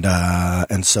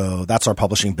 and so that's our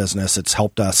publishing business. It's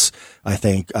helped us, I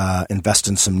think, invest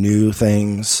in some new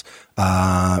things.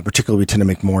 Particularly, we tend to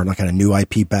make more kind of new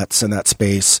IP bets in that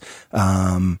space.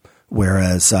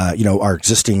 Whereas, our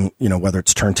existing, whether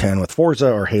it's Turn 10 with Forza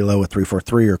or Halo with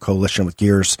 343 or Coalition with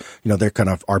Gears, they're kind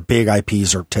of our big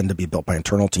IPs tend to be built by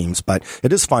internal teams. But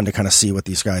it is fun to kind of see what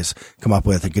these guys come up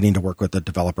with, and getting to work with a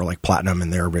developer like Platinum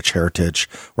and their rich heritage,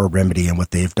 or Remedy and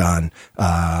what they've done.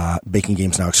 Making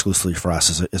games now exclusively for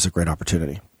us is a great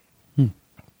opportunity.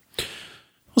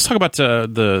 Let's talk about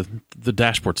the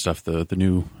dashboard stuff, the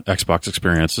new Xbox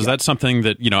experience. Is that something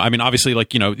that, I mean, obviously,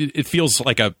 like, it feels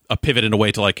like a pivot in a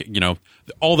way to, like,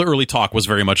 all the early talk was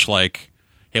very much like,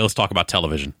 hey, let's talk about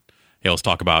television. Hey, let's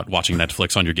talk about watching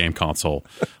Netflix on your game console.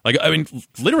 Like, I mean,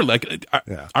 literally, like,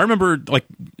 I remember, like,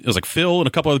 it was like Phil and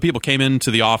a couple other people came into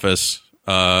the office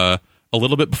a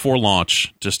little bit before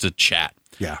launch just to chat.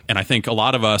 Yeah. And I think a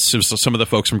lot of us, some of the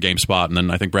folks from GameSpot, and then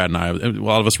I think Brad and I, a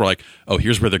lot of us were like, oh,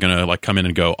 here's where they're going to, like, come in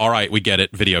and go, all right, we get it,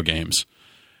 video games.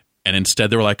 And instead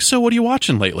they were like, so what are you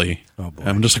watching lately? Oh, boy. And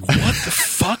I'm just like, what the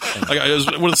fuck? Like, it was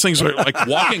one of those things where, like,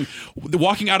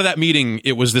 walking out of that meeting,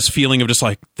 it was this feeling of just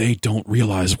like, they don't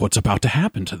realize what's about to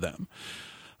happen to them.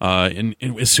 And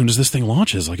as soon as this thing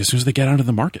launches, like, as soon as they get out of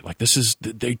the market, like, this is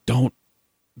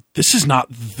not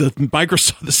the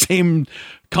Microsoft, the same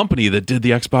company that did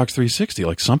the Xbox 360.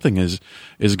 Like, something is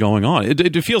going on.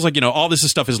 It feels like, all this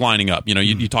stuff is lining up.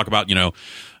 You talk about,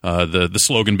 the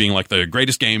slogan being like the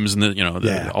greatest games and all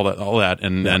that.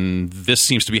 And this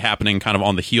seems to be happening kind of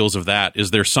on the heels of that.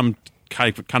 Is there some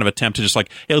kind of attempt to just like,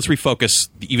 hey, let's refocus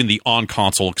even the on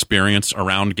console experience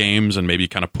around games and maybe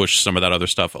kind of push some of that other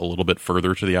stuff a little bit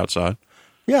further to the outside?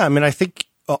 Yeah. I mean, I think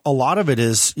a lot of it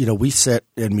is, we sit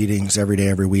in meetings every day,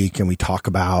 every week, and we talk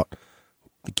about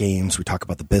the games, we talk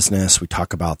about the business, we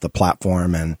talk about the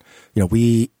platform, and,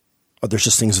 there's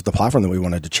just things with the platform that we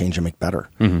wanted to change and make better.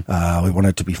 Mm-hmm. We wanted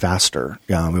it to be faster.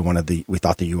 We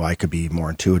thought the UI could be more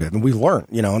intuitive, and we learned,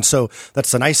 and so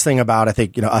that's the nice thing about, I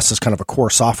think, us as kind of a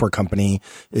core software company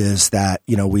is that,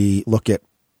 we look at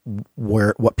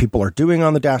what people are doing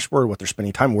on the dashboard, what they're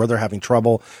spending time, where they're having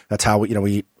trouble. That's how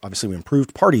we obviously we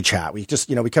improved party chat. We just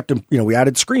we kept we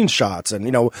added screenshots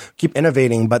and keep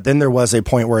innovating. But then there was a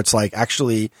point where it's like,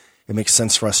 actually it makes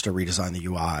sense for us to redesign the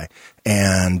UI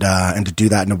and to do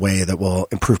that in a way that will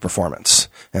improve performance.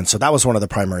 And so that was one of the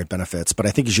primary benefits. But I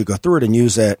think as you go through it and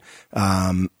use it,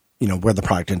 where the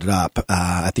product ended up,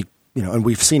 I think. And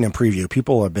we've seen in preview,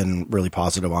 people have been really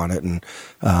positive on it. And,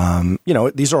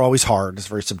 these are always hard. It's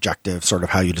very subjective, sort of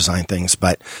how you design things.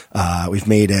 But we've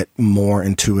made it more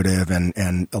intuitive and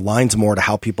aligns more to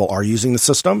how people are using the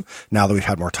system now that we've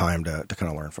had more time to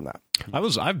kind of learn from that.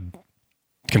 I've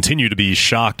continued to be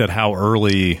shocked at how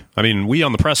early, I mean, we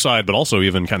on the press side, but also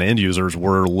even kind of end users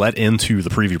were let into the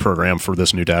preview program for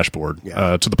this new dashboard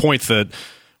to the point that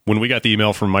when we got the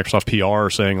email from Microsoft PR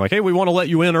saying like, hey, we want to let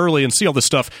you in early and see all this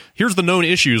stuff. Here's the known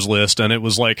issues list. And it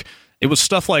was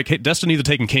stuff like, hey, Destiny the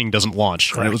Taken King doesn't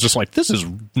launch. Correct. And it was just like, this is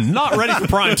not ready for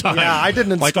prime time. Yeah, I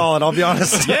didn't install it, I'll be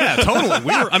honest. Yeah, totally.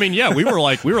 We were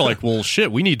like, well,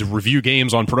 shit, we need to review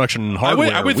games on production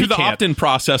hardware. I went through the opt-in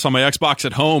process on my Xbox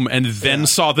at home and then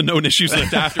saw the known issues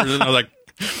list after. And I was like,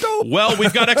 well,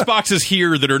 we've got Xboxes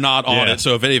here that are not on it,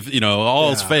 so if all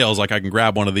else fails, like I can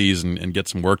grab one of these and get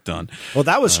some work done. Well,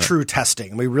 that was true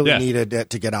testing. We really needed it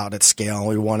to get out at scale.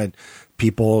 We wanted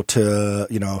people to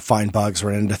find bugs,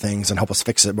 run into things, and help us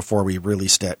fix it before we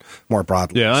released it more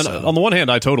broadly. Yeah, and on the one hand,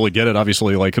 I totally get it.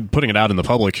 Obviously, like putting it out in the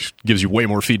public gives you way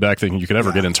more feedback than you could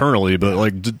ever get internally. But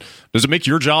like, does it make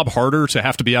your job harder to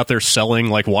have to be out there selling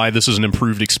like why this is an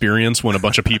improved experience when a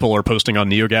bunch of people are posting on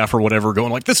NeoGAF or whatever,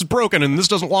 going like, this is broken and this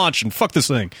doesn't launch and fuck this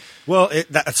thing? Well,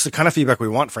 that's the kind of feedback we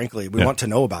want. Frankly, we want to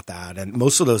know about that, and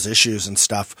most of those issues and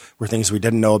stuff were things we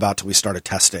didn't know about till we started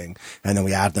testing, and then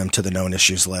we add them to the known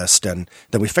issues list, and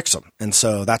then we fix them. And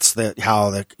so that's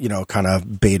how the kind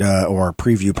of beta or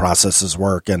preview processes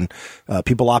work. And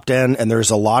people opt in, and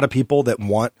there's a lot of people that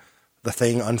want the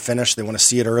thing unfinished. They want to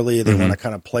see it early. They want to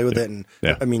kind of play with it. And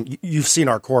I mean, you've seen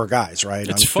our core guys, right?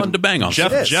 It's fun to bang on.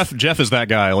 Jeff is that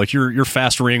guy. Like you're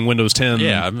fast ring Windows 10.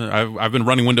 Yeah, I've been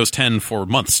running Windows 10 for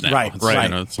months now. Right.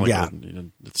 It's like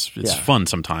it's fun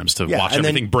sometimes to watch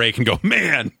everything break and go,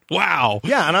 man, wow.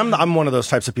 Yeah, and I'm one of those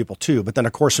types of people too. But then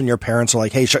of course when your parents are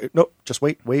like, hey, no, just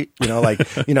wait,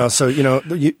 so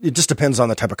it just depends on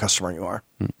the type of customer you are.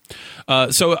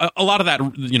 So a lot of that,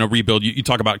 rebuild. You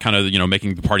talk about kind of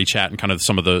making the party chat and kind of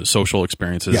some of the social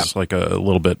experiences like a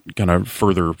little bit kind of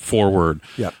further forward.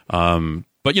 Yeah.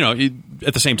 But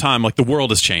at the same time, like the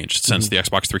world has changed since the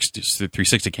Xbox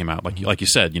 360 came out. Like you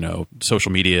said,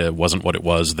 social media wasn't what it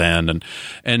was then,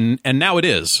 and now it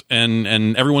is,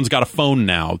 and everyone's got a phone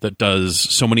now that does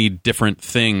so many different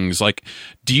things. Like,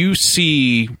 do you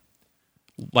see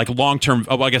like long term?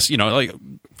 Oh, I guess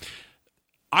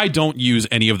I don't use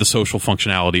any of the social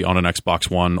functionality on an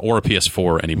Xbox One or a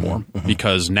PS4 anymore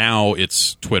because now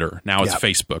it's Twitter. Now it's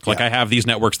Facebook. Like I have these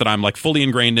networks that I'm like fully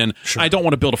ingrained in. Sure. I don't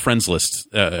want to build a friends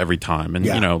list every time. And,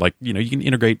 you can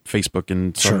integrate Facebook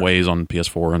in some ways on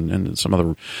PS4 and some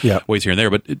other ways here and there.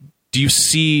 But do you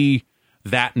see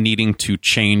that needing to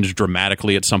change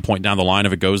dramatically at some point down the line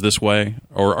if it goes this way?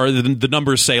 Or are the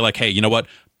numbers say like, hey, you know what?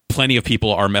 Plenty of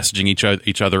people are messaging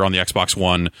each other on the Xbox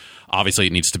One. Obviously,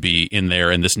 it needs to be in there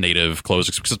in this native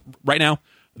closed. Because right now,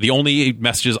 the only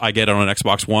messages I get on an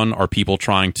Xbox One are people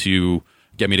trying to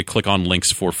get me to click on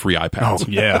links for free iPads. Oh,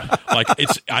 yeah. Like,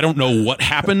 I don't know what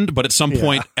happened, but at some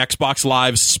point, Xbox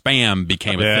Live spam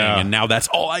became a thing, and now that's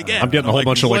all I get. I'm getting a whole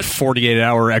bunch of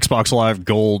 48-hour Xbox Live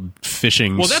Gold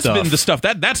phishing Well, that's stuff. been the stuff.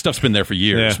 That stuff's been there for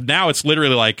years. Yeah. Now it's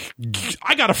literally like,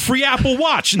 I got a free Apple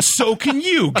Watch, and so can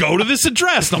you. Go to this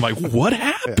address. And I'm like, what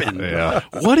happened? Yeah.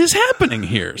 What is happening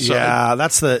here? So,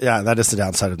 that is the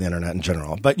downside of the internet in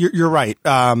general. But you're right.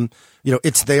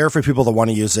 It's there for people that want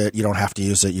to use it. You don't have to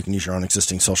use it. You can use your own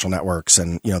existing social networks.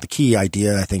 And, the key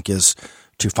idea, I think, is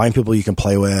to find people you can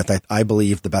play with. I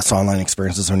believe the best online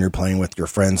experience is when you're playing with your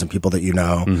friends and people that you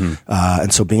know. Mm-hmm.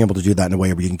 And so being able to do that in a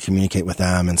way where you can communicate with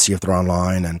them and see if they're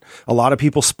online. And a lot of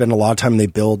people spend a lot of time and they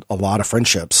build a lot of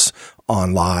friendships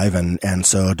on live. And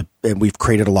so we've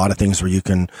created a lot of things where you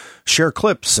can share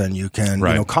clips and you can,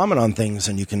 comment on things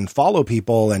and you can follow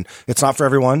people. And it's not for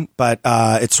everyone, but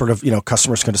it's sort of,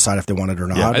 customers can decide if they want it or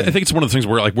not. Yeah, I think it's one of the things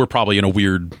where like we're probably in a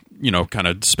weird, kind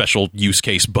of special use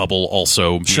case bubble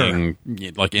also being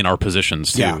like in our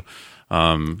positions too. Yeah.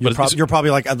 But you're probably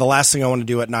like, the last thing I want to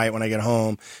do at night when I get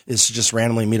home is to just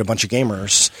randomly meet a bunch of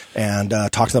gamers and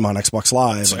talk to them on Xbox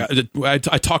Live. I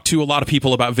talk to a lot of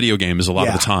people about video games a lot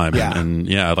of the time. Yeah. And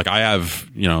like I have,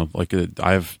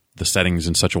 I have the settings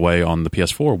in such a way on the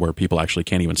PS4 where people actually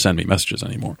can't even send me messages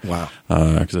anymore. Wow.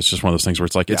 Because it's just one of those things where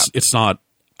it's like, it's not,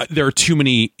 there are too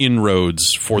many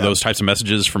inroads for those types of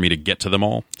messages for me to get to them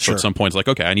all. So at some point it's like,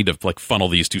 okay, I need to like funnel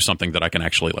these to something that I can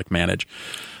actually like manage.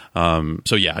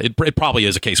 It probably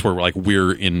is a case where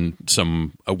we're in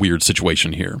a weird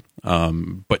situation here.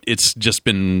 But it's just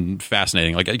been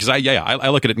fascinating. Like, because I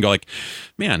look at it and go like,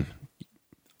 man,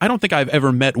 I don't think I've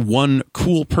ever met one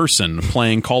cool person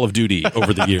playing Call of Duty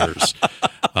over the years.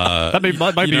 That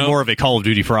might be more of a Call of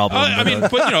Duty problem.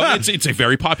 It's a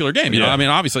very popular game. I mean,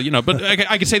 obviously, but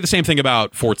I could say the same thing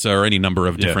about Forza or any number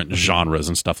of different genres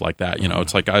and stuff like that.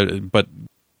 It's like, but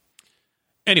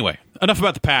anyway, enough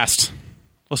about the past.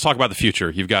 Let's talk about the future.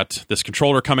 You've got this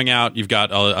controller coming out. You've got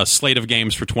a slate of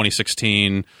games for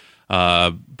 2016. But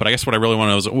I guess what I really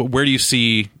want to know is where do you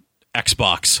see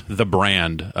Xbox, the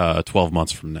brand, 12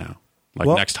 months from now?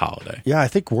 Next holiday. Yeah, I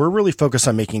think we're really focused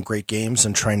on making great games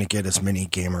and trying to get as many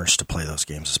gamers to play those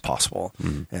games as possible.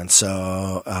 And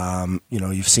so,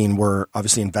 you've seen we're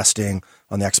obviously investing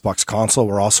on the Xbox console.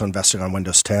 We're also investing on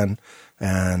Windows 10.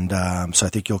 And so I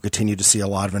think you'll continue to see a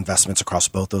lot of investments across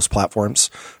both those platforms.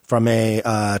 From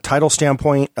a title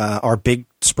standpoint, our big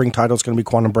spring title is going to be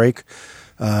Quantum Break.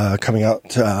 Coming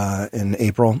out in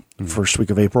April, first week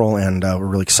of April, and we're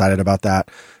really excited about that.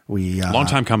 Long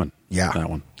time coming. Yeah, that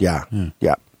one. Yeah.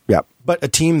 But a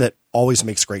team that always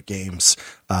makes great games,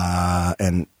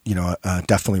 and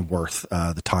definitely worth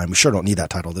the time. We sure don't need that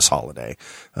title this holiday.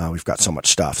 We've got so much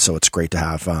stuff, so it's great to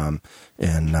have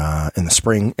in the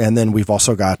spring. And then we've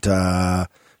also got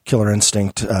Killer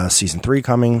Instinct Season 3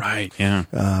 coming, right?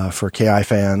 Yeah, for KI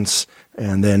fans.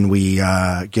 And then we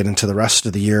get into the rest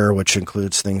of the year, which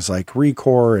includes things like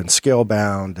Recore and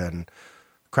Scalebound and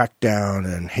Crackdown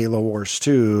and Halo Wars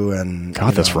 2. And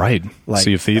God, that's right.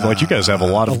 Sea of Thieves. You guys have a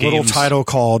lot of games. A little title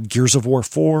called Gears of War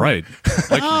 4. Right.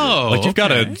 You've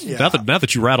got now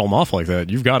that you rattle them off like that,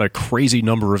 you've got a crazy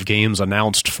number of games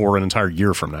announced for an entire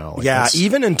year from now.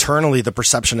 Even internally, the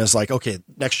perception is like, okay,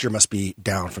 next year must be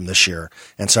down from this year.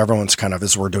 And so everyone's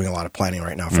as we're doing a lot of planning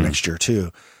right now for next year too.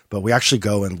 But we actually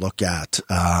go and look at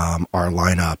our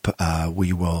lineup.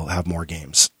 We will have more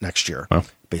games next year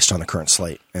based on the current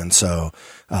slate, and so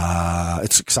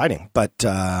it's exciting. But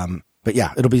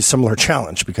yeah, it'll be a similar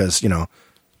challenge because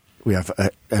we have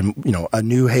a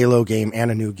new Halo game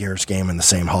and a new Gears game in the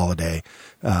same holiday.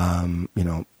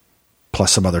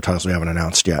 Plus some other titles we haven't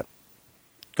announced yet.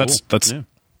 That's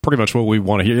pretty much what we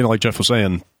want to hear. Like Jeff was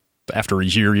saying. After a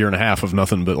year and a half of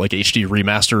nothing but HD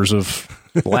remasters of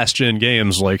last gen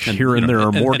games, here and there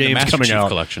are more games the coming out.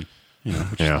 Collection,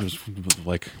 which is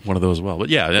one of those as well.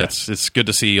 But it's good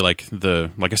to see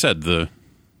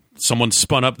someone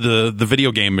spun up the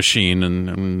video game machine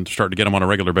and started to get them on a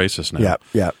regular basis now.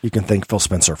 Yeah. You can thank Phil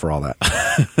Spencer for all that,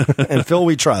 and Phil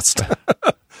we trust.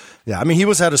 Yeah, I mean he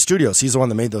was head of studios. He's the one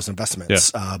that made those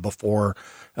investments before.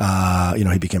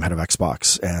 He became head of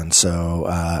Xbox, and so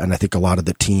and I think a lot of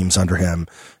the teams under him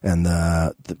and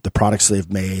the products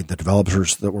they've made, the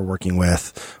developers that we're working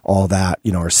with, all that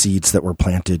are seeds that were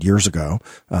planted years ago,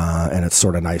 and it's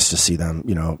sort of nice to see them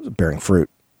bearing fruit.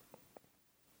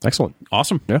 Excellent,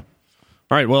 awesome, yeah.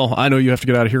 All right. Well, I know you have to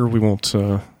get out of here. We won't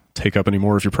take up any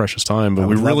more of your precious time, but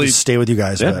we really stay with you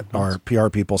guys. But our PR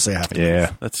people say I have to.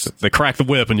 Yeah, they crack the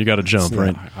whip and you got to jump,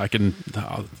 right? I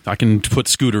can put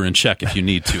Scooter in check if you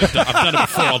need to. I've done it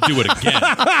before. I'll do it again.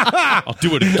 I'll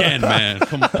do it again, man.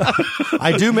 Come on.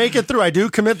 I do make it through. I do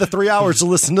commit the 3 hours to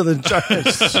listen to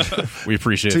the we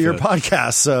appreciate your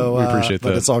podcast. So we appreciate that.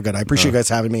 But it's all good. I appreciate you guys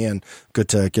having me, and good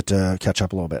to get to catch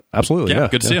up a little bit. Absolutely. Yeah.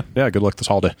 Good to see you. Yeah. Good luck this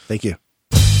holiday. Thank you.